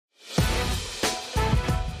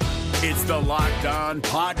It's the Locked On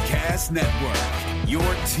Podcast Network, your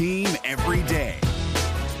team every day.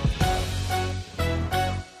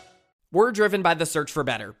 We're driven by the search for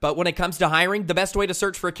better, but when it comes to hiring, the best way to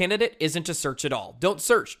search for a candidate isn't to search at all. Don't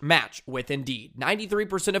search, match with Indeed.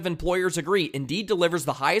 93% of employers agree Indeed delivers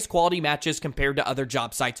the highest quality matches compared to other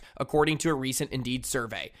job sites, according to a recent Indeed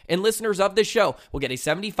survey. And listeners of this show will get a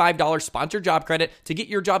 $75 sponsored job credit to get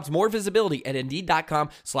your jobs more visibility at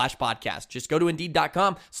Indeed.com/podcast. Just go to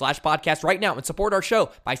Indeed.com/podcast right now and support our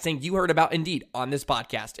show by saying you heard about Indeed on this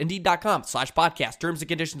podcast. Indeed.com/podcast. Terms and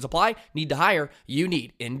conditions apply. Need to hire? You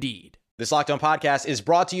need Indeed. This Locked On Podcast is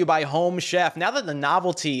brought to you by Home Chef. Now that the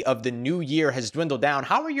novelty of the new year has dwindled down,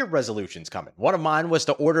 how are your resolutions coming? One of mine was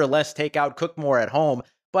to order less takeout, cook more at home,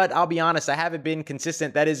 but I'll be honest, I haven't been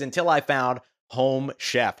consistent. That is until I found Home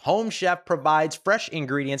Chef. Home Chef provides fresh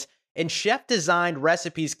ingredients and chef-designed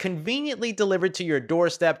recipes conveniently delivered to your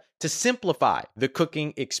doorstep to simplify the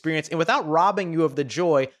cooking experience and without robbing you of the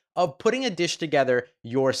joy of putting a dish together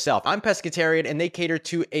yourself. I'm pescatarian and they cater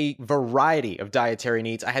to a variety of dietary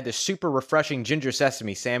needs. I had this super refreshing ginger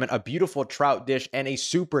sesame salmon, a beautiful trout dish, and a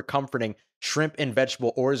super comforting shrimp and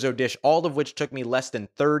vegetable orzo dish, all of which took me less than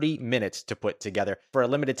 30 minutes to put together. For a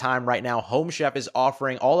limited time right now, Home Chef is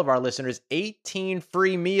offering all of our listeners 18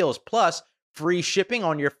 free meals plus free shipping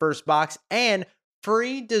on your first box and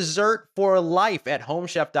free dessert for life at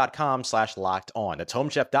homechef.com/locked on. That's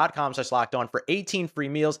homechef.com/locked on for 18 free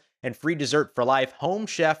meals and free dessert for life.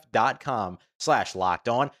 Homechef.com/locked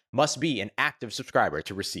on. Must be an active subscriber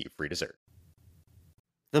to receive free dessert.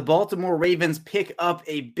 The Baltimore Ravens pick up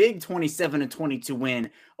a big 27-22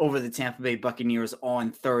 win over the Tampa Bay Buccaneers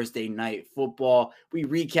on Thursday Night Football. We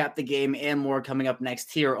recap the game and more coming up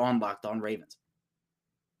next here on Locked On Ravens.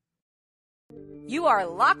 You are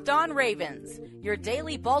Locked On Ravens, your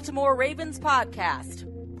daily Baltimore Ravens podcast,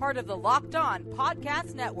 part of the Locked On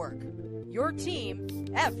Podcast Network, your team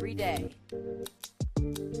every day.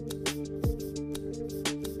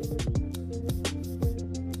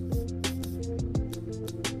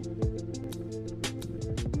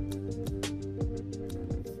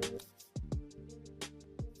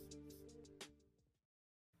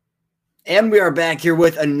 And we are back here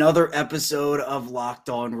with another episode of Locked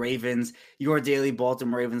On Ravens, your daily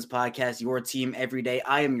Baltimore Ravens podcast, your team every day.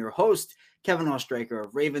 I am your host, Kevin Ostraker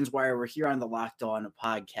of Ravens Wire. We're here on the Locked On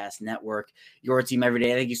Podcast Network, your team every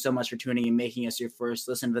day. Thank you so much for tuning in and making us your first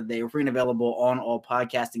listen of the day. We're free and available on all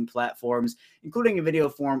podcasting platforms, including a video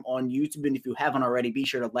form on YouTube. And if you haven't already, be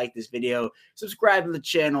sure to like this video, subscribe to the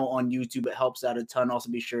channel on YouTube. It helps out a ton. Also,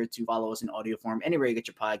 be sure to follow us in audio form anywhere you get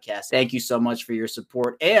your podcast. Thank you so much for your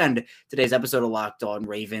support. And today's episode of Locked On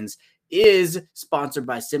Ravens is sponsored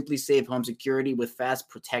by Simply Safe Home Security with Fast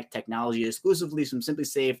Protect technology. Exclusively from Simply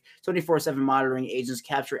Safe, 24/7 monitoring agents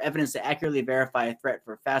capture evidence to accurately verify a threat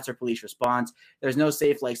for faster police response. There's no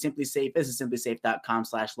safe like Simply Safe. Visit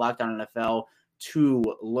simplysafe.com/LockedOnNFL to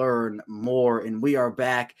learn more. And we are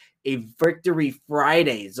back, a Victory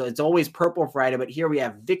Friday. So it's always Purple Friday, but here we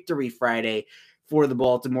have Victory Friday for the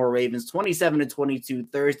Baltimore Ravens. 27-22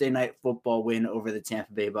 Thursday Night Football win over the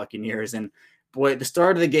Tampa Bay Buccaneers. And boy, at the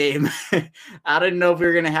start of the game, I didn't know if we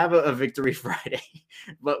were going to have a Victory Friday,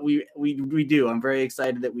 but we do. I'm very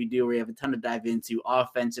excited that we do. We have a ton to dive into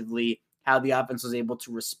offensively, how the offense was able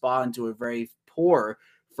to respond to a very poor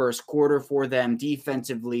first quarter for them.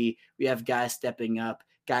 Defensively, we have guys stepping up,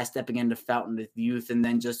 guys stepping into Fountain of Youth, and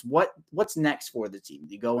then just what's next for the team.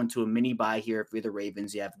 You go into a mini bye here for the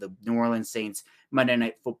Ravens. You have the New Orleans Saints Monday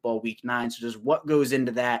Night Football Week 9. So just what goes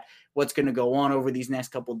into that, what's going to go on over these next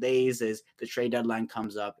couple of days as the trade deadline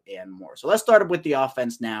comes up and more. So let's start up with the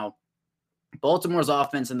offense now. Baltimore's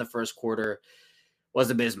offense in the first quarter was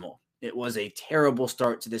abysmal. It was a terrible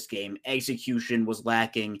start to this game. Execution was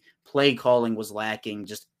lacking. Play calling was lacking.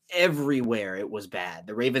 Just everywhere it was bad.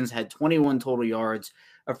 The Ravens had 21 total yards,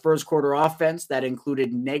 a first quarter offense that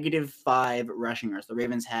included -5 rushing yards. The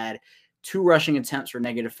Ravens had 2 rushing attempts for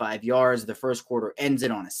 -5 yards. The first quarter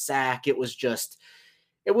ended on a sack. It was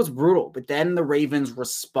brutal. But then the Ravens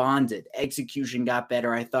responded. Execution got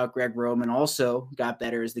better. I thought Greg Roman also got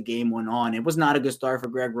better as the game went on. It was not a good start for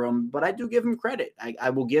Greg Roman, but I do give him credit.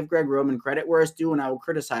 I will give Greg Roman credit where it's due, and I will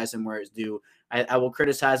criticize him where it's due. I will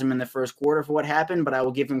criticize him in the first quarter for what happened, but I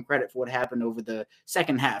will give him credit for what happened over the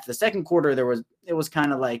second half. The second quarter, it was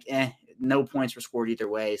kind of like, no points were scored either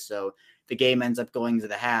way. So the game ends up going to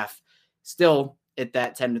the half. Still, at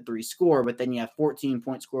that 10-3 score, but then you have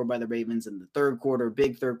 14-point score by the Ravens in the third quarter,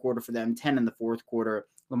 big third quarter for them, 10 in the fourth quarter.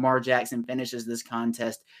 Lamar Jackson finishes this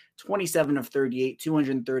contest 27 of 38,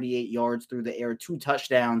 238 yards through the air, 2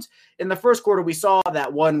 touchdowns. In the first quarter, we saw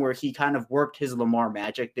that one where he kind of worked his Lamar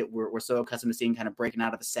magic that we're so accustomed to seeing, kind of breaking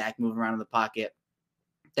out of the sack, moving around in the pocket.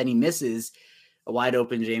 Then he misses a wide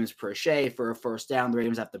open James Prochet for a first down. The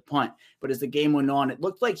Ravens have to punt. But as the game went on, it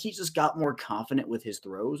looked like he just got more confident with his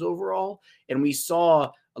throws overall. And we saw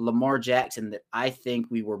a Lamar Jackson that I think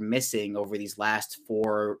we were missing over these last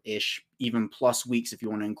 4-ish, even plus weeks, if you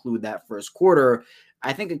want to include that first quarter.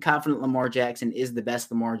 I think a confident Lamar Jackson is the best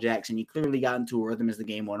Lamar Jackson. He clearly got into a rhythm as the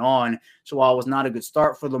game went on. So while it was not a good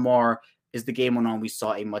start for Lamar, as the game went on, we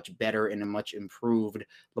saw a much better and a much improved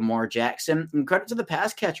Lamar Jackson. And credit to the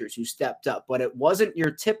pass catchers who stepped up, but it wasn't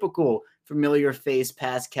your typical familiar face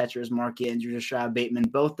pass catchers, Mark Andrews, Rashad Bateman.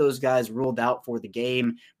 Both those guys ruled out for the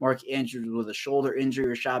game. Mark Andrews with a shoulder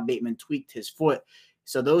injury, Rashad Bateman tweaked his foot.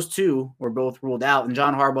 So those two were both ruled out. And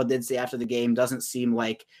John Harbaugh did say after the game, doesn't seem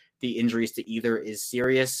like the injuries to either is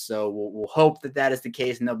serious. So we'll hope that is the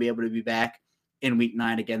case and they'll be able to be back in week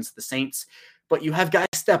 9 against the Saints. But you have guys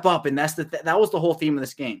step up, and that was the whole theme of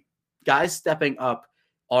this game. Guys stepping up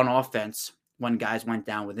on offense when guys went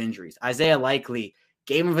down with injuries. Isaiah Likely,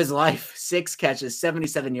 game of his life, 6 catches,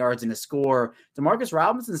 77 yards and a score. Demarcus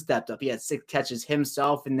Robinson stepped up. He had 6 catches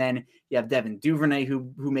himself, and then you have Devin Duvernay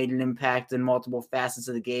who made an impact in multiple facets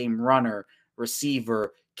of the game, runner,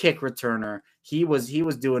 receiver, kick returner. He was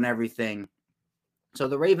doing everything. So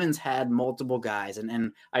the Ravens had multiple guys,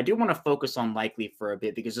 and I do want to focus on Likely for a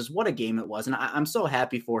bit because just what a game it was. And I'm so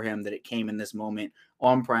happy for him that it came in this moment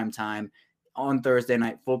on prime time on Thursday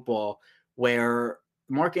Night Football where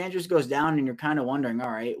Mark Andrews goes down and you're kind of wondering,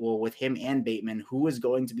 all right, well, with him and Bateman, who is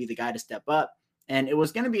going to be the guy to step up? And it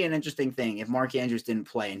was going to be an interesting thing if Mark Andrews didn't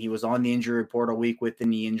play and he was on the injury report all week with the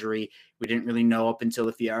knee injury. We didn't really know up until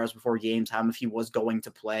a few hours before game time if he was going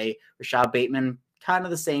to play. Rashad Bateman, kind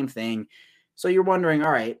of the same thing. So you're wondering,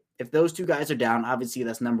 all right, if those two guys are down, obviously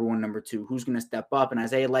that's number 1, number 2, who's going to step up? And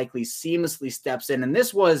Isaiah Likely seamlessly steps in. And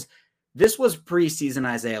this was preseason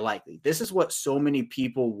Isaiah Likely. This is what so many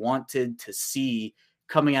people wanted to see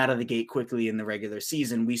coming out of the gate quickly in the regular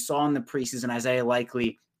season. We saw in the preseason Isaiah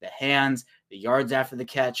Likely, the hands, the yards after the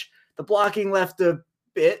catch, the blocking left a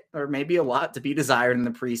bit or maybe a lot to be desired in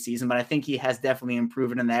the preseason, but I think he has definitely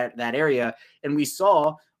improved in that area. And we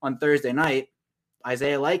saw on Thursday night,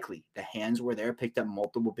 Isaiah Likely, the hands were there, picked up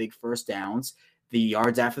multiple big first downs. The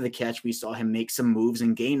yards after the catch, we saw him make some moves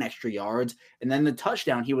and gain extra yards. And then the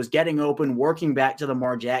touchdown, he was getting open, working back to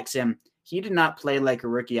Lamar Jackson. He did not play like a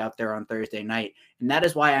rookie out there on Thursday night. And that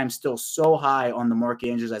is why I'm still so high on the Mark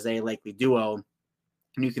Andrews, Isaiah Likely duo.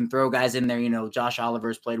 And you can throw guys in there. Josh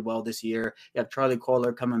Oliver's played well this year. You have Charlie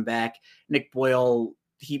Kohler coming back. Nick Boyle,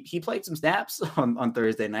 he played some snaps on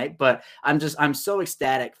Thursday night, but I'm so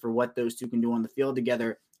ecstatic for what those two can do on the field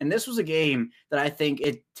together. And this was a game that I think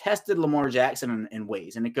it tested Lamar Jackson in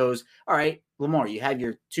ways. And it goes, all right, Lamar, you have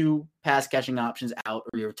your 2 pass catching options out,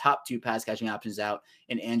 or your top 2 pass catching options out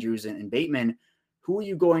in Andrews and Bateman. Who are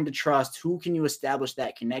you going to trust? Who can you establish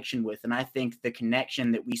that connection with? And I think the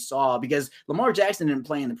connection that we saw, because Lamar Jackson didn't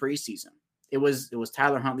play in the preseason. It was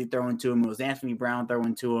Tyler Huntley throwing to him. It was Anthony Brown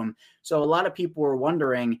throwing to him. So a lot of people were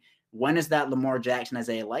wondering, when is that Lamar Jackson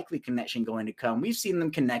Isaiah Likely connection going to come? We've seen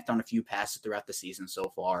them connect on a few passes throughout the season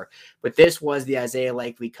so far, but this was the Isaiah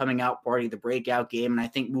Likely coming out party, the breakout game. And I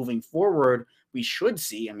think moving forward, we should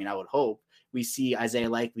see, I would hope we see Isaiah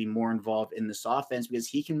Likely more involved in this offense because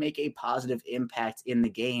he can make a positive impact in the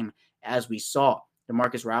game as we saw.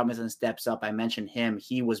 Demarcus Robinson steps up. I mentioned him.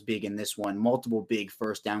 He was big in this one. Multiple big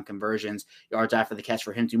first down conversions, yards after the catch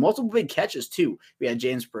for him too. Multiple big catches too. We had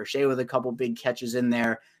James Prochet with a couple big catches in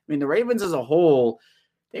there. The Ravens as a whole,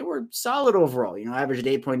 they were solid overall. Averaged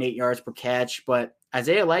 8.8 yards per catch. But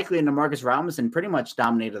Isaiah Likely and Demarcus Robinson pretty much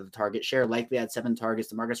dominated the target share. Likely had 7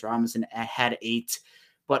 targets. Demarcus Robinson had 8.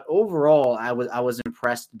 But overall, I was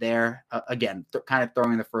impressed there. Again, kind of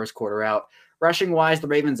throwing the first quarter out. Rushing-wise, the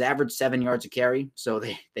Ravens averaged 7 yards a carry, so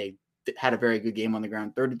they had a very good game on the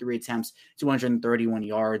ground. 33 attempts, 231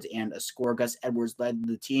 yards, and a score. Gus Edwards led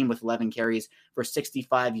the team with 11 carries for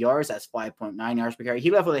 65 yards. That's 5.9 yards per carry.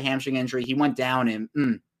 He left with a hamstring injury. He went down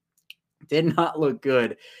and did not look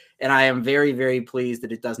good. And I am very, very pleased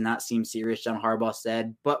that it does not seem serious, John Harbaugh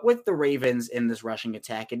said. But with the Ravens in this rushing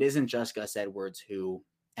attack, it isn't just Gus Edwards who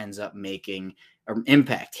ends up making an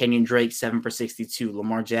impact. Kenyon Drake, 7 for 62.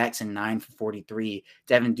 Lamar Jackson, 9 for 43.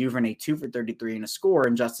 Devin Duvernay, 2 for 33 and a score.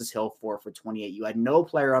 And Justice Hill, 4 for 28. You had no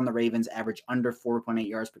player on the Ravens average under 4.8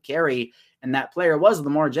 yards per carry. And that player was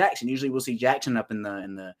Lamar Jackson. Usually we'll see Jackson up in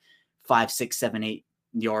the 5, 6, 7, 8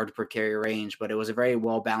 yard per carry range, but it was a very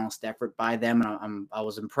well-balanced effort by them. And I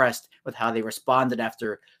was impressed with how they responded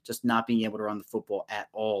after just not being able to run the football at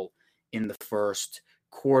all in the first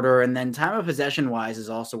quarter. And then time of possession wise is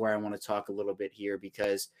also where I want to talk a little bit here,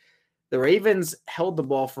 because the Ravens held the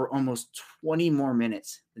ball for almost 20 more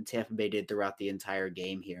minutes than Tampa Bay did throughout the entire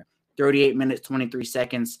game here. 38 minutes, 23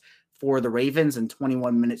 seconds for the Ravens and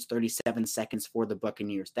 21 minutes, 37 seconds for the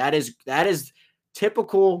Buccaneers. That is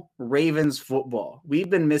typical Ravens football. We've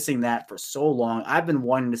been missing that for so long. I've been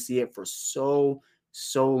wanting to see it for so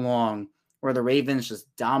long, where the Ravens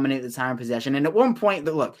just dominate the time of possession. And at one point,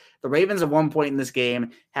 the Ravens at one point in this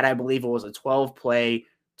game had, I believe it was a 12-play,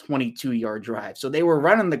 22-yard drive. So they were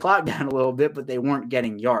running the clock down a little bit, but they weren't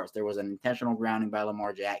getting yards. There was an intentional grounding by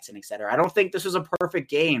Lamar Jackson, etc. I don't think this was a perfect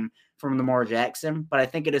game from Lamar Jackson, but I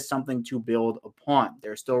think it is something to build upon.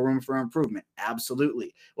 There's still room for improvement.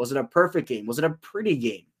 Absolutely. Was it a perfect game? Was it a pretty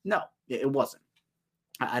game? No, it wasn't.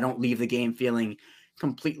 I don't leave the game feeling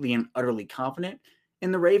completely and utterly confident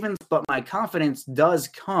in the Ravens, but my confidence does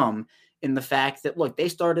come in the fact that, look, they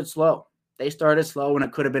started slow. They started slow, and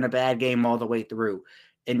it could have been a bad game all the way through.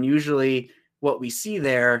 And usually what we see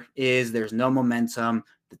there is there's no momentum.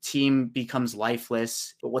 The team becomes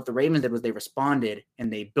lifeless. But what the Ravens did was they responded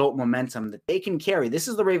and they built momentum that they can carry. This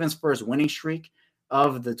is the Ravens' first winning streak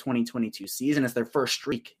of the 2022 season. It's their first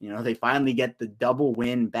streak. They finally get the double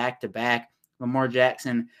win back-to-back. Lamar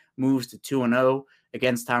Jackson moves to 2-0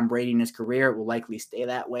 against Tom Brady in his career. It will likely stay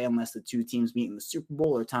that way unless the two teams meet in the Super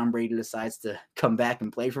Bowl or Tom Brady decides to come back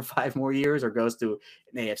and play for 5 more years or goes to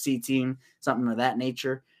an AFC team, something of that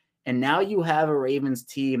nature. And now you have a Ravens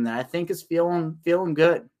team that I think is feeling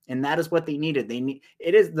good. And that is what they needed.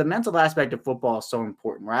 It is the mental aspect of football is so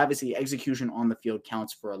important, where obviously execution on the field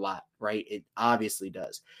counts for a lot, right? It obviously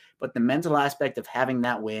does. But the mental aspect of having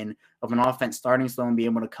that win, of an offense starting slow and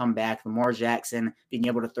being able to come back, Lamar Jackson being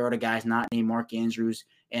able to throw to guys not named Mark Andrews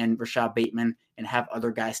and Rashad Bateman and have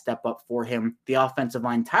other guys step up for him. The offensive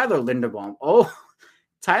line, Tyler Linderbaum.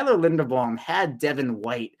 Tyler Linderbaum had Devin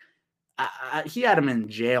White. He had him in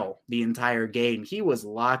jail the entire game. He was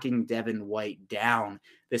locking Devin White down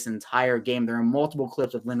this entire game. There are multiple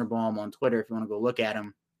clips of Linderbaum on Twitter if you want to go look at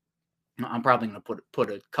him. I'm probably going to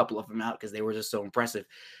put a couple of them out because they were just so impressive,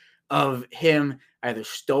 of him either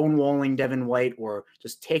stonewalling Devin White or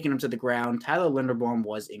just taking him to the ground. Tyler Linderbaum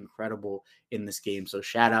was incredible in this game, so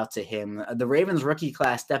shout out to him. The Ravens rookie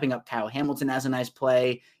class stepping up. Kyle Hamilton has a nice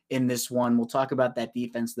play in this one. We'll talk about that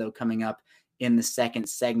defense, though, coming up in the second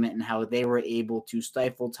segment and how they were able to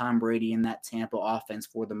stifle Tom Brady in that Tampa offense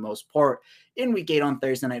for the most part in Week 8 on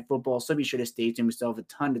Thursday Night Football. So be sure to stay tuned. We still have a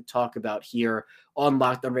ton to talk about here on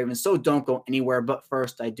Locked On Ravens, so don't go anywhere. But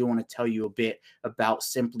first, I do want to tell you a bit about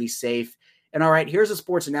Simply Safe. And all right, here's a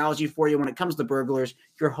sports analogy for you. When it comes to burglars,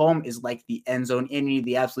 your home is like the end zone, and you need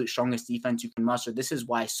the absolute strongest defense you can muster. This is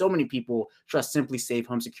why so many people trust Simply Safe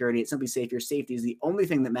Home Security. At Simply Safe, your safety is the only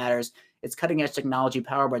thing that matters. It's cutting-edge technology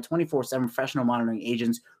powered by 24/7 professional monitoring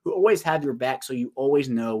agents who always have your back, so you always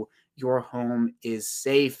know your home is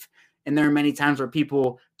safe. And there are many times where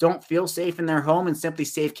people don't feel safe in their home, and Simply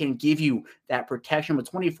Safe can give you that protection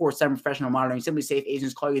with 24/7 professional monitoring. Simply Safe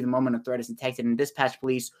agents call you the moment a threat is detected and dispatch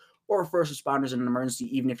police or first responders in an emergency,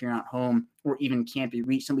 even if you're not home or even can't be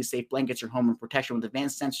reached. Simply Safe blankets your home in protection with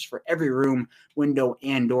advanced sensors for every room, window,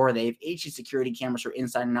 and door. They have HD security cameras for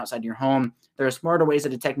inside and outside your home. There are smarter ways to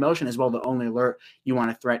detect motion as well. The only alert you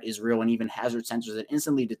want a threat is real, and even hazard sensors that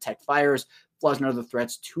instantly detect fires, floods, and other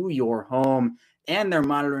threats to your home. And their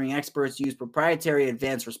monitoring experts use proprietary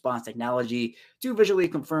advanced response technology to visually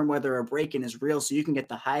confirm whether a break-in is real, so you can get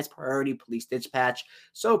the highest priority police dispatch.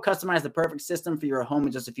 So customize the perfect system for your home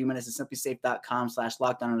in just a few minutes at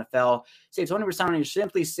simplysafe.com/LockedOnNFL. Save 20% on your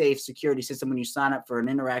Simply Safe security system when you sign up for an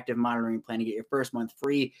interactive monitoring plan to get your first month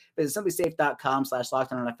free. Visit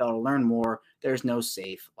simplysafe.com/LockedOnNFL to learn more. There's no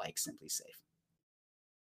safe like Simply Safe.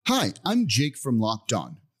 Hi, I'm Jake from Locked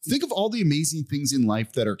On. Think of all the amazing things in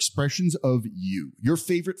life that are expressions of you, your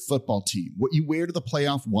favorite football team, what you wear to the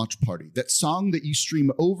playoff watch party, that song that you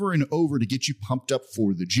stream over and over to get you pumped up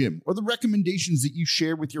for the gym, or the recommendations that you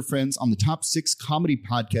share with your friends on the top 6 comedy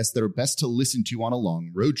podcasts that are best to listen to on a long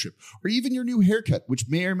road trip, or even your new haircut, which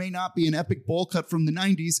may or may not be an epic bowl cut from the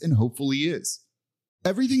 90s and hopefully is.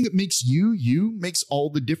 Everything that makes you, you makes all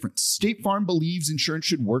the difference. State Farm believes insurance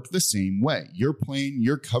should work the same way. Your plan,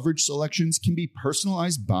 your coverage selections can be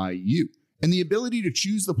personalized by you. And the ability to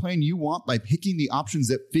choose the plan you want by picking the options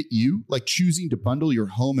that fit you, like choosing to bundle your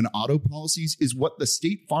home and auto policies, is what the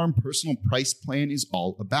State Farm Personal Price Plan is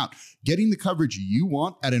all about. Getting the coverage you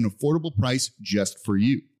want at an affordable price just for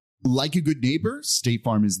you. Like a good neighbor, State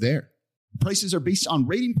Farm is there. Prices are based on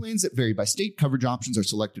rating plans that vary by state. Coverage options are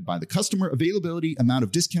selected by the customer. Availability, amount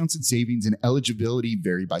of discounts and savings, and eligibility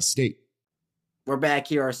vary by state. We're back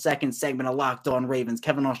here, our second segment of Locked On Ravens.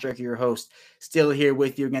 Kevin Oestreicher, your host, still here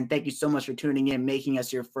with you again. Thank you so much for tuning in, making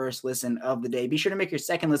us your first listen of the day. Be sure to make your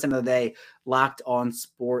second listen of the day Locked On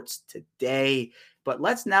Sports Today. But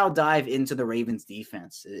let's now dive into the Ravens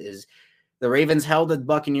defense. The Ravens held the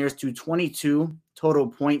Buccaneers to 22 total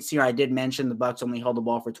points here. I did mention the Bucs only held the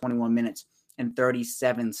ball for 21 minutes and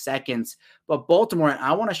 37 seconds. But Baltimore, and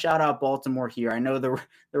I want to shout out Baltimore here. I know the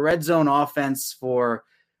red zone offense for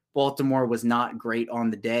Baltimore was not great on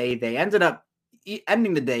the day. They ended up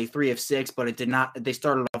ending the day 3 of 6, but it did not. They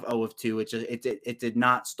started off 0 of 2. It did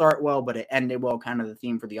not start well, but it ended well, kind of the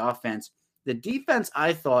theme for the offense. The defense,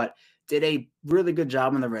 I thought, did a really good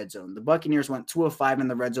job in the red zone. The Buccaneers went 2 of 5 in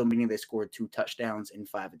the red zone, meaning they scored 2 touchdowns in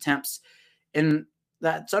 5 attempts. And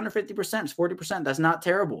that's under 50%. It's 40%. That's not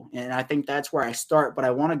terrible. And I think that's where I start, but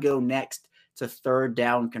I want to go next to third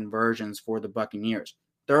down conversions for the Buccaneers.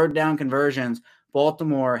 Third down conversions,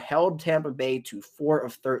 Baltimore held Tampa Bay to 4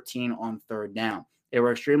 of 13 on third down. They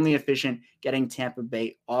were extremely efficient getting Tampa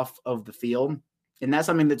Bay off of the field. And that's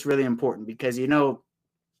something that's really important because,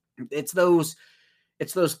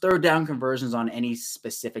 it's those third down conversions on any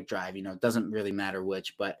specific drive. It doesn't really matter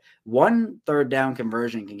which, but one third down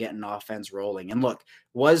conversion can get an offense rolling. And look,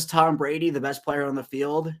 was Tom Brady the best player on the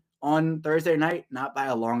field on Thursday night? Not by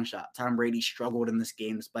a long shot. Tom Brady struggled in this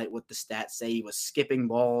game despite what the stats say. He was skipping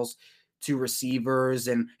balls to receivers,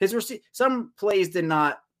 and some plays did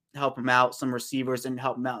not help him out. Some receivers didn't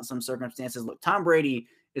help him out in some circumstances. Look, Tom Brady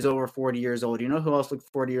is over 40 years old. You know who else looked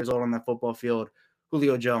 40 years old on that football field?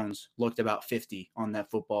 Julio Jones looked about 50 on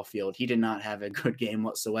that football field. He did not have a good game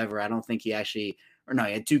whatsoever. I don't think he had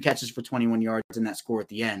 2 catches for 21 yards in that score at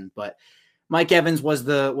the end. But Mike Evans was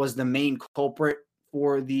the main culprit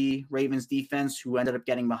for the Ravens defense, who ended up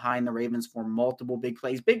getting behind the Ravens for multiple big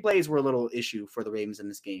plays. Big plays were a little issue for the Ravens in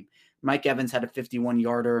this game. Mike Evans had a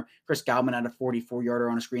 51-yarder. Chris Godwin had a 44-yarder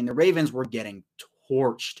on a screen. The Ravens were getting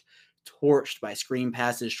torched by screen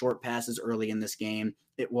passes, short passes early in this game.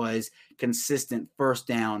 It was consistent first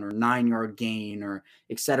down or 9-yard gain or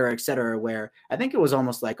et cetera, where I think it was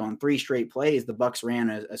almost like on 3 straight plays, the Bucs ran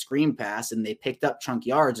a screen pass and they picked up chunk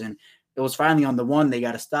yards. And it was finally on the one they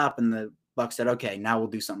got to stop, and the Bucs said, okay, now we'll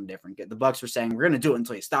do something different. The Bucs were saying, we're going to do it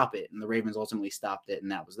until you stop it. And the Ravens ultimately stopped it,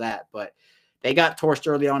 and that was that. But they got torched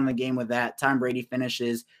early on in the game with that. Tom Brady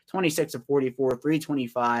finishes 26 of 44,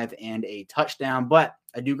 325, and a touchdown. But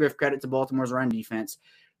I do give credit to Baltimore's run defense.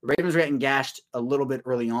 The Ravens were getting gashed a little bit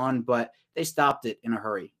early on, but they stopped it in a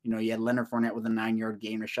hurry. You had Leonard Fournette with a 9-yard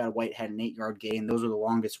gain. Rashad White had an 8-yard gain. Those were the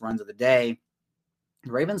longest runs of the day.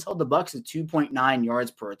 The Ravens held the Bucs at 2.9 yards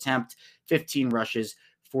per attempt, 15 rushes,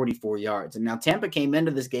 44 yards. And now Tampa came into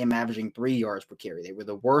this game averaging 3 yards per carry. They were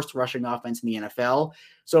the worst rushing offense in the NFL.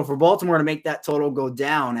 So for Baltimore to make that total go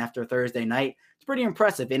down after Thursday night, it's pretty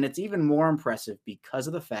impressive. And it's even more impressive because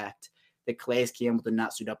of the fact that Calais Campbell did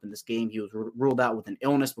not suit up in this game. He was ruled out with an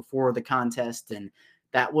illness before the contest. And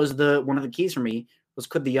that was one of the keys for me was,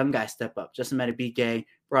 could the young guy step up? Justin Madubuike,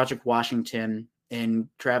 Broderick Washington, and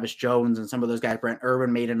Travis Jones and some of those guys. Brent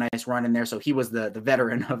Urban made a nice run in there. So he was the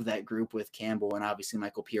veteran of that group with Campbell and obviously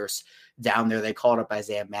Michael Pierce down there. They called up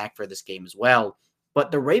Isaiah Mack for this game as well.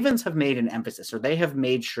 But the Ravens have made an emphasis, or they have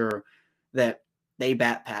made sure that they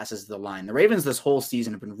bat passes to the line. The Ravens this whole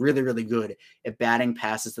season have been really, really good at batting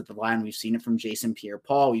passes at the line. We've seen it from Jason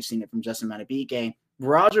Pierre-Paul. We've seen it from Justin Madubuike.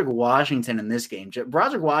 Broderick Washington in this game.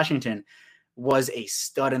 Broderick Washington was a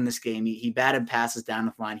stud in this game. He batted passes down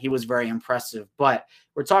the line. He was very impressive. But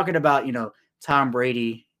we're talking about, Tom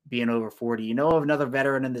Brady being over 40. Of another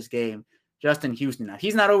veteran in this game, Justin Houston. Now,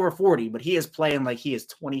 he's not over 40, but he is playing like he is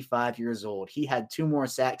 25 years old. He had 2 more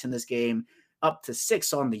sacks in this game, up to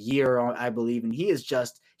 6 on the year, I believe. And he is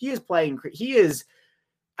playing. He is,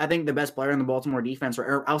 I think, the best player in the Baltimore defense,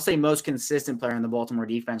 or I'll say most consistent player in the Baltimore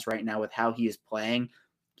defense right now with how he is playing.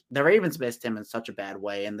 The Ravens missed him in such a bad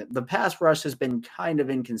way, and the pass rush has been kind of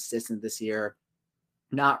inconsistent this year.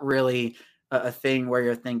 Not really a thing where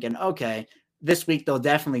you're thinking, okay, this week they'll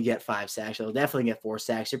definitely get 5 sacks. They'll definitely get 4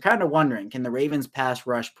 sacks. You're kind of wondering, can the Ravens pass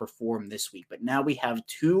rush perform this week? But now we have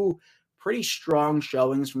 2 pretty strong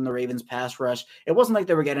showings from the Ravens pass rush. It wasn't like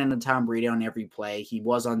they were getting into Tom Brady on every play. He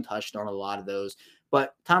was untouched on a lot of those,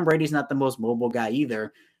 but Tom Brady's not the most mobile guy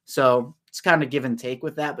either. So it's kind of give and take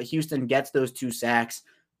with that, but Houston gets those 2 sacks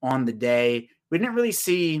on the day. We didn't really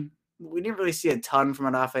see a ton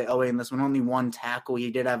from Odafe Oweh in this one. Only 1 tackle. He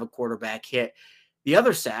did have a quarterback hit. The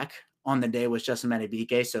other sack on the day was Justin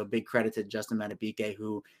Madubuike. So big credit to Justin Madubuike,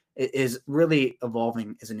 who is really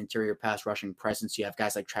evolving as an interior pass rushing presence. You have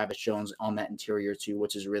guys like Travis Jones on that interior too,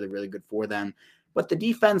 which is really, really good for them. But the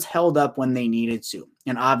defense held up when they needed to.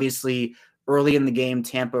 And obviously, early in the game,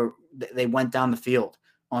 Tampa, they went down the field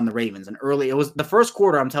on the Ravens. And early, it was the first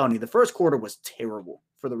quarter, I'm telling you, the first quarter was terrible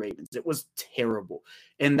for the Ravens. It was terrible.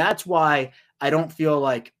 And that's why I don't feel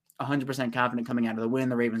like 100% confident coming out of the win.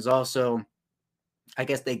 The Ravens also, I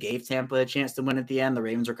guess they gave Tampa a chance to win at the end. The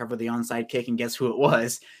Ravens recovered the onside kick, and guess who it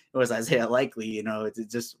was? It was Isaiah Likely. You know, it's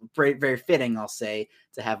just very, very fitting, I'll say,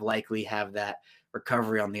 to have Likely have that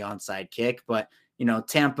recovery on the onside kick. But, you know,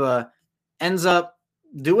 Tampa ends up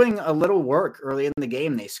doing a little work early in the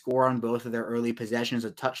game. They score on both of their early possessions,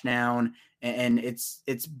 a touchdown, and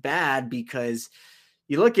it's bad because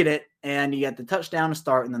you look at it and you get the touchdown to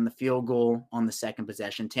start and then the field goal on the second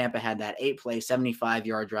possession. Tampa had that 8-play,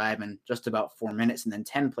 75-yard drive in just about 4 minutes, and then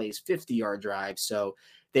 10 plays, 50-yard drive. So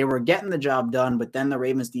they were getting the job done, but then the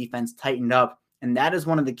Ravens defense tightened up, and that is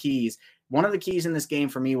one of the keys. One of the keys in this game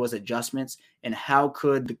for me was adjustments, and how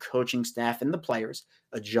could the coaching staff and the players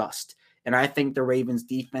adjust. And I think the Ravens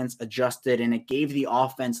defense adjusted, and it gave the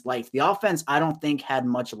offense life. The offense, I don't think, had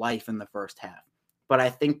much life in the first half. But I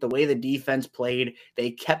think the way the defense played,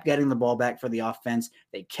 they kept getting the ball back for the offense.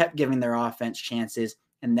 They kept giving their offense chances.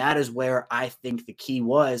 And that is where I think the key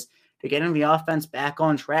was to getting the offense back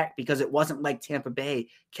on track, because it wasn't like Tampa Bay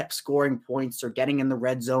kept scoring points or getting in the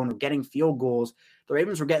red zone or getting field goals. The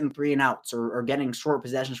Ravens were getting 3 and outs or getting short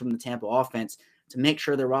possessions from the Tampa offense to make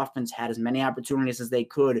sure their offense had as many opportunities as they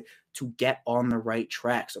could to get on the right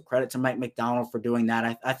track. So credit to Mike Macdonald for doing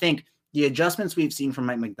that. I think the adjustments we've seen from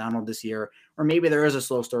Mike Macdonald this year, or maybe there is a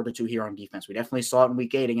slow start or two here on defense. We definitely saw it in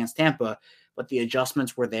week 8 against Tampa, but the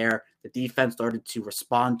adjustments were there. The defense started to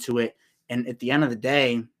respond to it. And at the end of the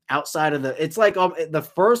day, outside of it's like the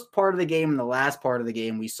first part of the game and the last part of the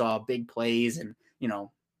game, we saw big plays and, you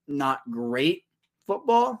know, not great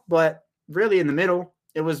football, but really in the middle,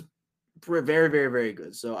 it was very, very, very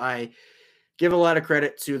good. So I give a lot of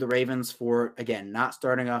credit to the Ravens for, again, not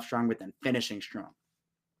starting off strong, but then finishing strong.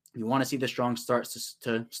 You want to see the strong starts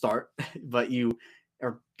to start, but you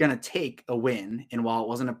are going to take a win. And while it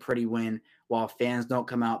wasn't a pretty win, while fans don't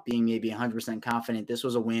come out being maybe 100% confident, this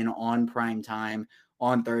was a win on prime time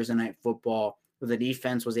on Thursday Night Football, where the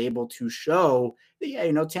defense was able to show that, yeah,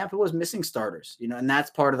 you know, Tampa was missing starters, you know, and that's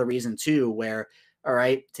part of the reason too, where, all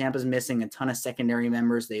right, Tampa's missing a ton of secondary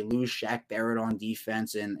members. They lose Shaq Barrett on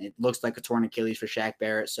defense, and it looks like a torn Achilles for Shaq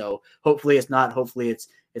Barrett. So hopefully it's not. Hopefully it's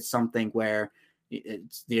something where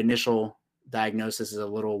it's the initial diagnosis is a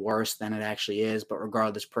little worse than it actually is. But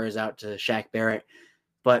regardless, prayers out to Shaq Barrett.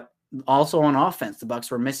 But also on offense, the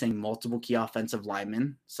Bucs were missing multiple key offensive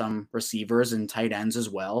linemen, some receivers and tight ends as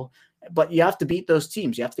well. But you have to beat those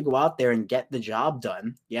teams. You have to go out there and get the job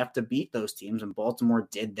done. You have to beat those teams, and Baltimore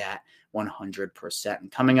did that 100%.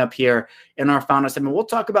 And coming up here in our final segment, we'll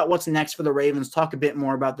talk about what's next for the Ravens, talk a bit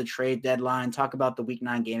more about the trade deadline, talk about the Week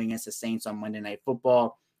 9 game against the Saints on Monday Night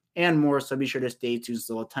Football, and more. So be sure to stay tuned.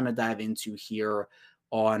 So a ton to dive into here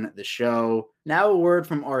on the show. Now a word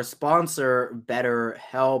from our sponsor,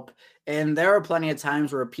 BetterHelp. And there are plenty of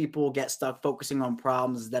times where people get stuck focusing on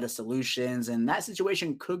problems instead of solutions. And that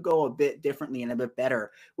situation could go a bit differently and a bit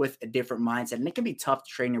better with a different mindset. And it can be tough to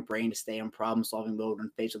train your brain to stay in problem-solving mode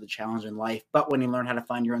when faced with a challenge in life. But when you learn how to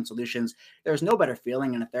find your own solutions, there's no better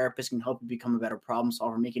feeling. And a therapist can help you become a better problem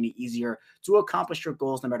solver, making it easier to accomplish your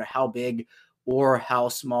goals no matter how big or how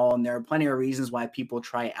small. And there are plenty of reasons why people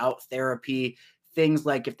try out therapy. Things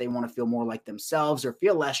like if they want to feel more like themselves or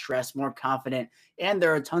feel less stressed, more confident. And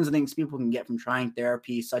there are tons of things people can get from trying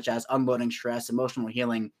therapy, such as unloading stress, emotional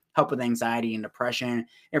healing, help with anxiety and depression. And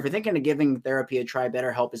if you're thinking of giving therapy a try,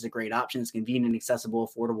 BetterHelp is a great option. It's convenient, accessible,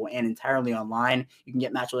 affordable, and entirely online. You can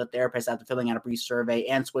get matched with a therapist after filling out a brief survey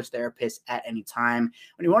and switch therapists at any time.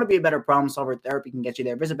 When you want to be a better problem solver, therapy can get you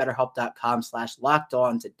there. Visit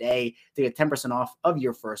BetterHelp.com/lockedon today to get 10% off of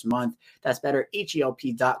your first month. That's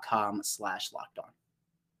BetterHelp.com/lockedon.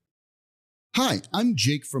 Hi, I'm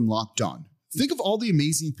Jake from Locked On. Think of all the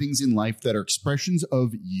amazing things in life that are expressions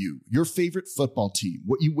of you, your favorite football team,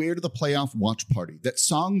 what you wear to the playoff watch party, that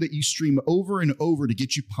song that you stream over and over to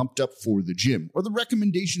get you pumped up for the gym, or the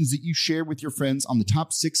recommendations that you share with your friends on the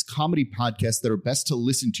top 6 comedy podcasts that are best to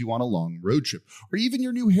listen to on a long road trip, or even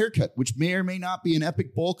your new haircut, which may or may not be an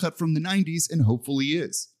epic bowl cut from the 90s and hopefully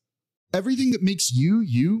is. Everything that makes you,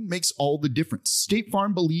 you makes all the difference. State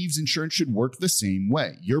Farm believes insurance should work the same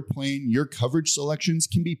way. Your plan, your coverage selections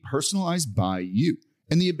can be personalized by you.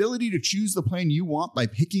 And the ability to choose the plan you want by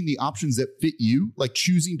picking the options that fit you, like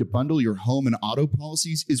choosing to bundle your home and auto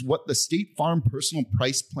policies, is what the State Farm Personal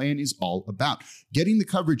Price Plan is all about. Getting the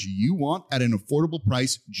coverage you want at an affordable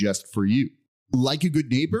price just for you. Like a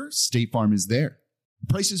good neighbor, State Farm is there.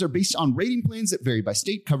 Prices are based on rating plans that vary by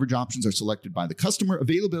state. Coverage options are selected by the customer.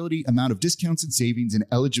 Availability, amount of discounts and savings, and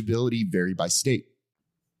eligibility vary by state.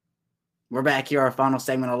 We're back here, our final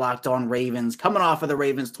segment of Locked On Ravens, coming off of the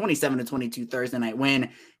Ravens 27-22 Thursday night win.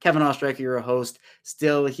 Kevin Ostreicher, your host,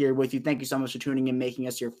 still here with you. Thank you so much for tuning in, making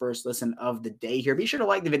us your first listen of the day here. Be sure to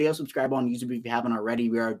like the video, subscribe on YouTube if you haven't already.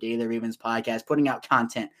 We are a Daily Ravens podcast, putting out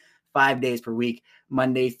content 5 days per week,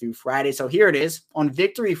 Monday through Friday. So here it is on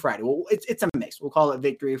Victory Friday. Well, it's a mix. We'll call it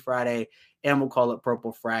Victory Friday and we'll call it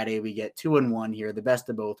Purple Friday. We get 2-1 here, the best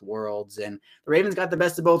of both worlds. And the Ravens got the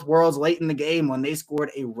best of both worlds late in the game when they scored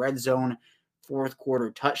a red zone fourth quarter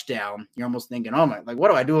touchdown. You're almost thinking, oh my, like, what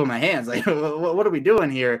do I do with my hands? Like, what are we doing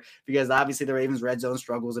here? Because obviously the Ravens red zone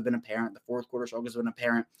struggles have been apparent. The fourth quarter struggles have been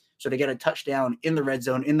apparent. So to get a touchdown in the red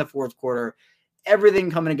zone in the fourth quarter, everything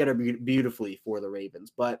coming together beautifully for the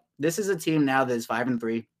Ravens. But this is a team now that is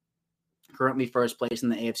 5-3, currently first place in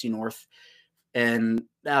the AFC North. And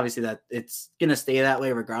obviously that it's going to stay that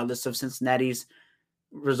way regardless of Cincinnati's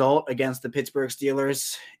result against the Pittsburgh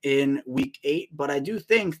Steelers in week 8. But I do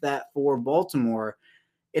think that for Baltimore,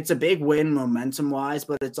 it's a big win momentum-wise,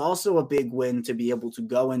 but it's also a big win to be able to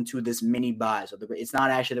go into this mini bye. So it's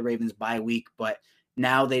not actually the Ravens bye week, but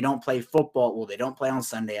now they don't play football. Well, they don't play on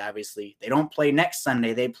Sunday, obviously. They don't play next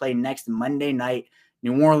Sunday. They play next Monday night,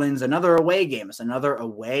 New Orleans, another away game. It's another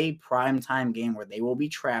away primetime game where they will be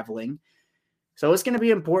traveling. So it's going to be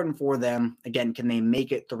important for them. Again, can they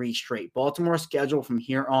make it 3 straight? Baltimore's schedule from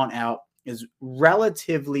here on out is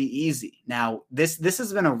relatively easy. Now, this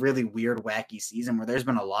has been a really weird, wacky season where there's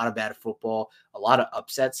been a lot of bad football, a lot of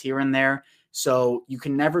upsets here and there. So you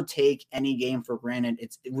can never take any game for granted.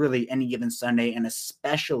 It's really any given Sunday, and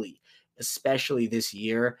especially this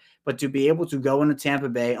year. But to be able to go into Tampa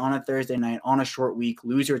Bay on a Thursday night, on a short week,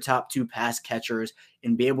 lose your top 2 pass catchers,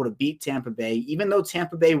 and be able to beat Tampa Bay, even though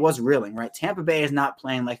Tampa Bay was reeling, right? Tampa Bay is not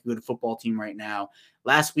playing like a good football team right now.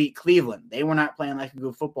 Last week, Cleveland, they were not playing like a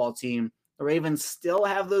good football team. The Ravens still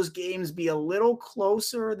have those games be a little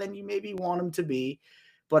closer than you maybe want them to be.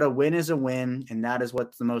 But a win is a win, and that is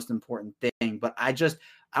what's the most important thing. But I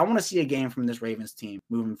want to see a game from this Ravens team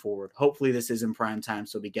moving forward. Hopefully this is in prime time,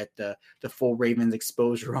 so we get the full Ravens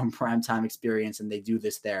exposure on primetime experience, and they do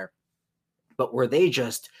this there. But where they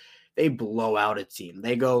blow out a team.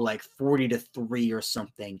 They go like 40-3 or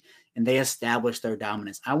something, and they establish their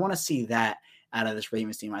dominance. I want to see that out of this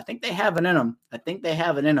Ravens team. I think they have it in them. But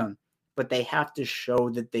they have to show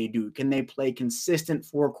that they do. Can they play consistent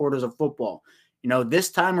 4 quarters of football? You know, this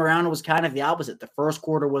time around, it was kind of the opposite. The first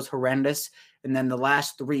quarter was horrendous, and then the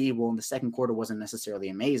last 3, well, in the second quarter wasn't necessarily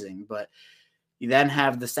amazing, but you then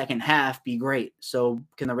have the second half be great. So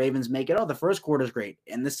can the Ravens make it? Oh, the first quarter is great,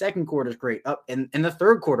 and the second quarter is great. Oh, and in the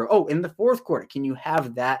third quarter, in the fourth quarter, can you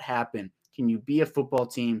have that happen? Can you be a football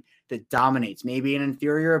team that dominates maybe an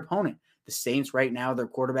inferior opponent? The Saints right now, their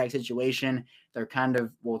quarterback situation, they're kind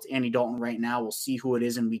of, well, it's Andy Dalton right now. We'll see who it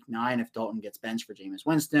is in week 9 if Dalton gets benched for Jameis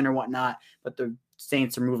Winston or whatnot. But the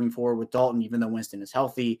Saints are moving forward with Dalton, even though Winston is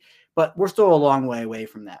healthy. But we're still a long way away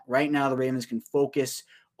from that. Right now, the Ravens can focus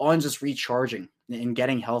on just recharging and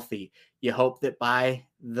getting healthy. You hope that by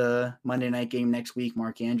the Monday night game next week,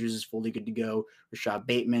 Mark Andrews is fully good to go. Rashad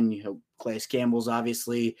Bateman, you hope Calais Campbell's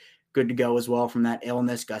obviously good to go as well from that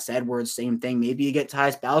illness. Gus Edwards, same thing. Maybe you get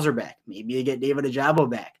Tyus Bowser back. Maybe you get David Ojabo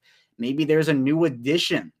back. Maybe there's a new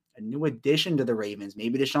addition to the Ravens.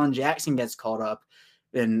 Maybe Deshaun Jackson gets called up.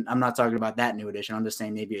 And I'm not talking about that new addition. I'm just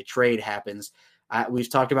saying maybe a trade happens. We've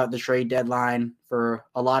talked about the trade deadline for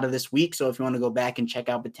a lot of this week. So if you want to go back and check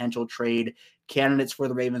out potential trade candidates for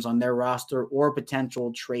the Ravens on their roster or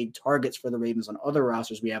potential trade targets for the Ravens on other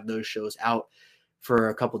rosters, we have those shows out for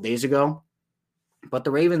a couple days ago. But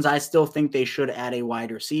the Ravens, I still think they should add a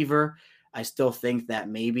wide receiver. I still think that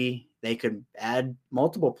maybe they could add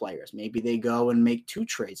multiple players. Maybe they go and make 2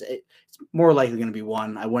 trades. It's more likely going to be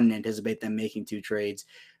 1. I wouldn't anticipate them making 2 trades.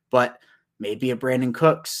 But maybe a Brandon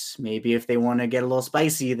Cooks. Maybe if they want to get a little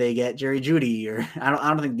spicy, they get Jerry Jeudy. Or I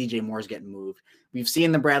don't think DJ Moore's getting moved. We've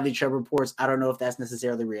seen the Bradley Chubb reports. I don't know if that's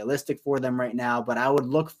necessarily realistic for them right now, but I would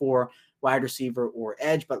look for wide receiver or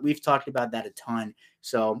edge, but we've talked about that a ton.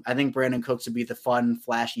 So I think Brandon Cooks would be the fun,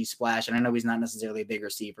 flashy splash. And I know he's not necessarily a big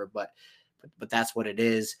receiver, but that's what it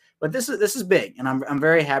is. But this is big, and I'm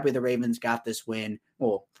very happy the Ravens got this win.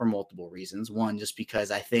 Well, for multiple reasons. One, just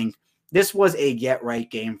because I think this was a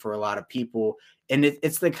get-right game for a lot of people, and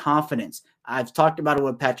it's the confidence. I've talked about it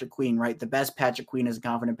with Patrick Queen, right? The best Patrick Queen is a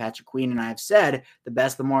confident Patrick Queen, and I've said the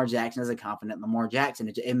best Lamar Jackson is a confident Lamar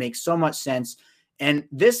Jackson. It makes so much sense, and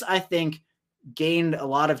this, I think, gained a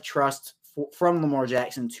lot of trust from Lamar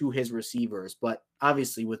Jackson to his receivers, but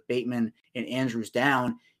obviously with Bateman and Andrews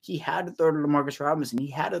down, he had to throw to LaMarcus Robinson. He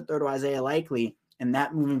had to throw to Isaiah Likely. And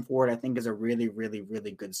that moving forward, I think, is a really, really,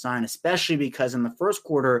 really good sign, especially because in the first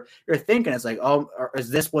quarter, you're thinking it's like, oh,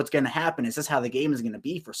 is this what's going to happen? Is this how the game is going to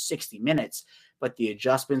be for 60 minutes? But the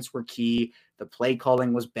adjustments were key. The play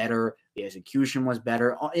calling was better. The execution was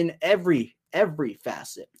better in every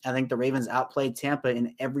facet. I think the Ravens outplayed Tampa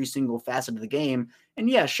in every single facet of the game. And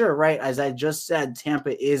yeah, sure, right. As I just said,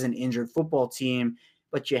 Tampa is an injured football team,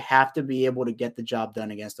 but you have to be able to get the job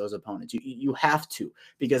done against those opponents. You have to,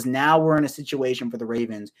 because now we're in a situation for the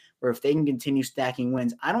Ravens where if they can continue stacking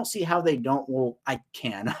wins, I don't see how they don't. Well, I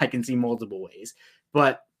can see multiple ways,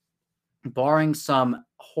 but barring some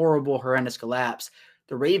horrendous collapse,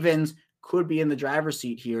 the Ravens could be in the driver's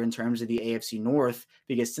seat here in terms of the AFC North,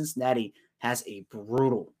 because Cincinnati has a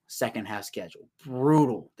brutal second half schedule.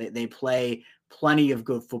 Brutal. They play plenty of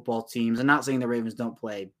good football teams. I'm not saying the Ravens don't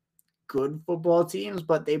play good football teams,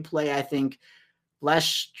 but they play, I think, less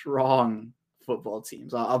strong football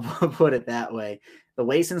teams. I'll put it that way. The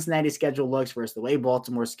way Cincinnati's schedule looks versus the way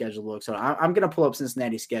Baltimore's schedule looks. So I'm going to pull up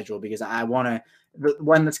Cincinnati's schedule because I want to.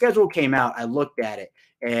 When the schedule came out, I looked at it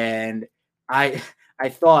and I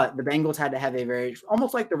thought the Bengals had to have a very,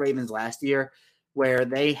 almost like the Ravens last year, where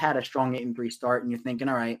they had a strong 8-3 start, and you're thinking,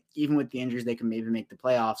 all right, even with the injuries, they can maybe make the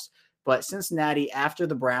playoffs. But Cincinnati, after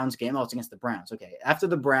the Browns game, it's against the Browns. Okay. After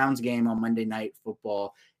the Browns game on Monday Night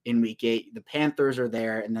Football in Week 8, the Panthers are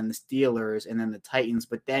there, and then the Steelers, and then the Titans.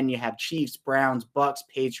 But then you have Chiefs, Browns, Bucks,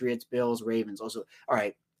 Patriots, Bills, Ravens. Also, all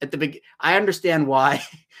right. At the beginning, I understand why.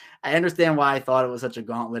 I understand why I thought it was such a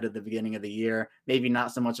gauntlet at the beginning of the year. Maybe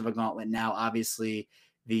not so much of a gauntlet now. Obviously,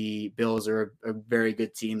 the Bills are a very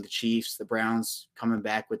good team. The Chiefs, the Browns coming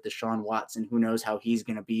back with Deshaun Watson. Who knows how he's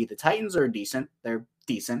going to be. The Titans are decent. They're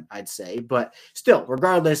decent, I'd say. But still,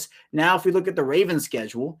 regardless, now if we look at the Ravens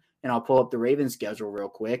schedule, and I'll pull up the Ravens schedule real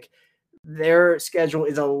quick, their schedule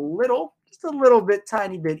is just a little bit,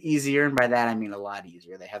 tiny bit easier. And by that, I mean a lot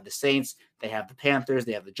easier. They have the Saints, they have the Panthers,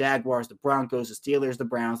 they have the Jaguars, the Broncos, the Steelers, the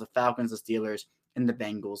Browns, the Falcons, the Steelers, and the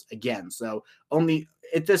Bengals again. So only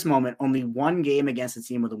at this moment, only one game against a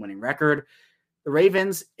team with a winning record. The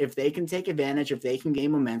Ravens, if they can take advantage, if they can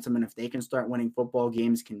gain momentum, and if they can start winning football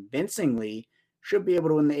games convincingly, should be able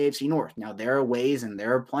to win the AFC North. Now, there are ways and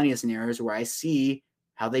there are plenty of scenarios where I see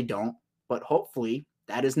how they don't, but hopefully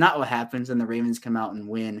that is not what happens, and the Ravens come out and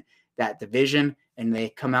win that division, and they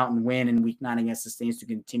come out and win in Week 9 against the Saints to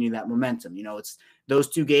continue that momentum. You know, it's those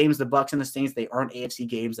two games, the Bucs and the Saints, they aren't AFC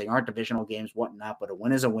games, they aren't divisional games, whatnot, but a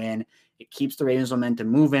win is a win. It keeps the Ravens momentum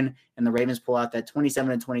moving, and the Ravens pull out that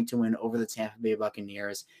 27-22 win over the Tampa Bay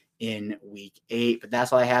Buccaneers in Week 8. But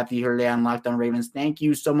that's all I have for you here today on Locked On Ravens. Thank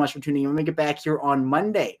you so much for tuning in. When we get back here on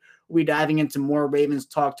Monday, we'll be diving into more Ravens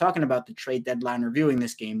talk, talking about the trade deadline, reviewing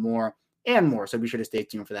this game more and more. So be sure to stay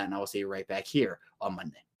tuned for that, and I will see you right back here on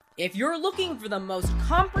Monday. If you're looking for the most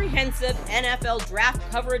comprehensive NFL draft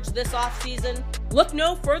coverage this offseason, look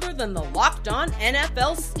no further than the Locked On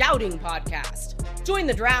NFL Scouting Podcast. Join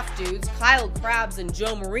the draft dudes, Kyle Krabs and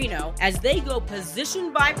Joe Marino, as they go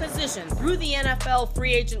position by position through the NFL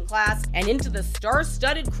free agent class and into the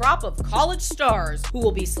star-studded crop of college stars who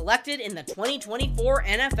will be selected in the 2024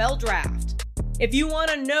 NFL Draft. If you want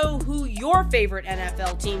to know who your favorite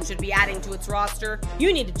NFL team should be adding to its roster,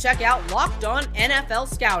 you need to check out Locked On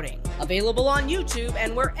NFL Scouting, available on YouTube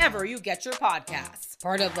and wherever you get your podcasts.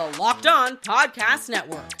 Part of the Locked On Podcast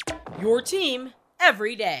Network, your team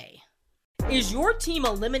every day. Is your team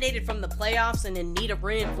eliminated from the playoffs and in need of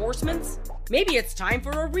reinforcements? Maybe it's time for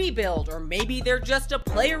a rebuild, or maybe they're just a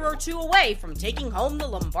player or two away from taking home the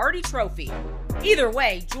Lombardi Trophy. Either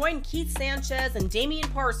way, join Keith Sanchez and Damian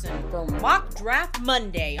Parson for Mock Draft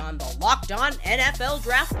Monday on the Locked On NFL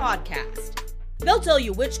Draft Podcast. They'll tell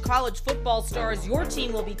you which college football stars your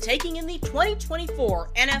team will be taking in the 2024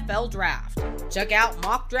 NFL Draft. Check out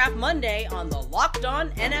Mock Draft Monday on the Locked On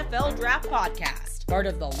NFL Draft Podcast, part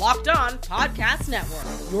of the Locked On Podcast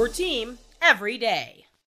Network, your team every day.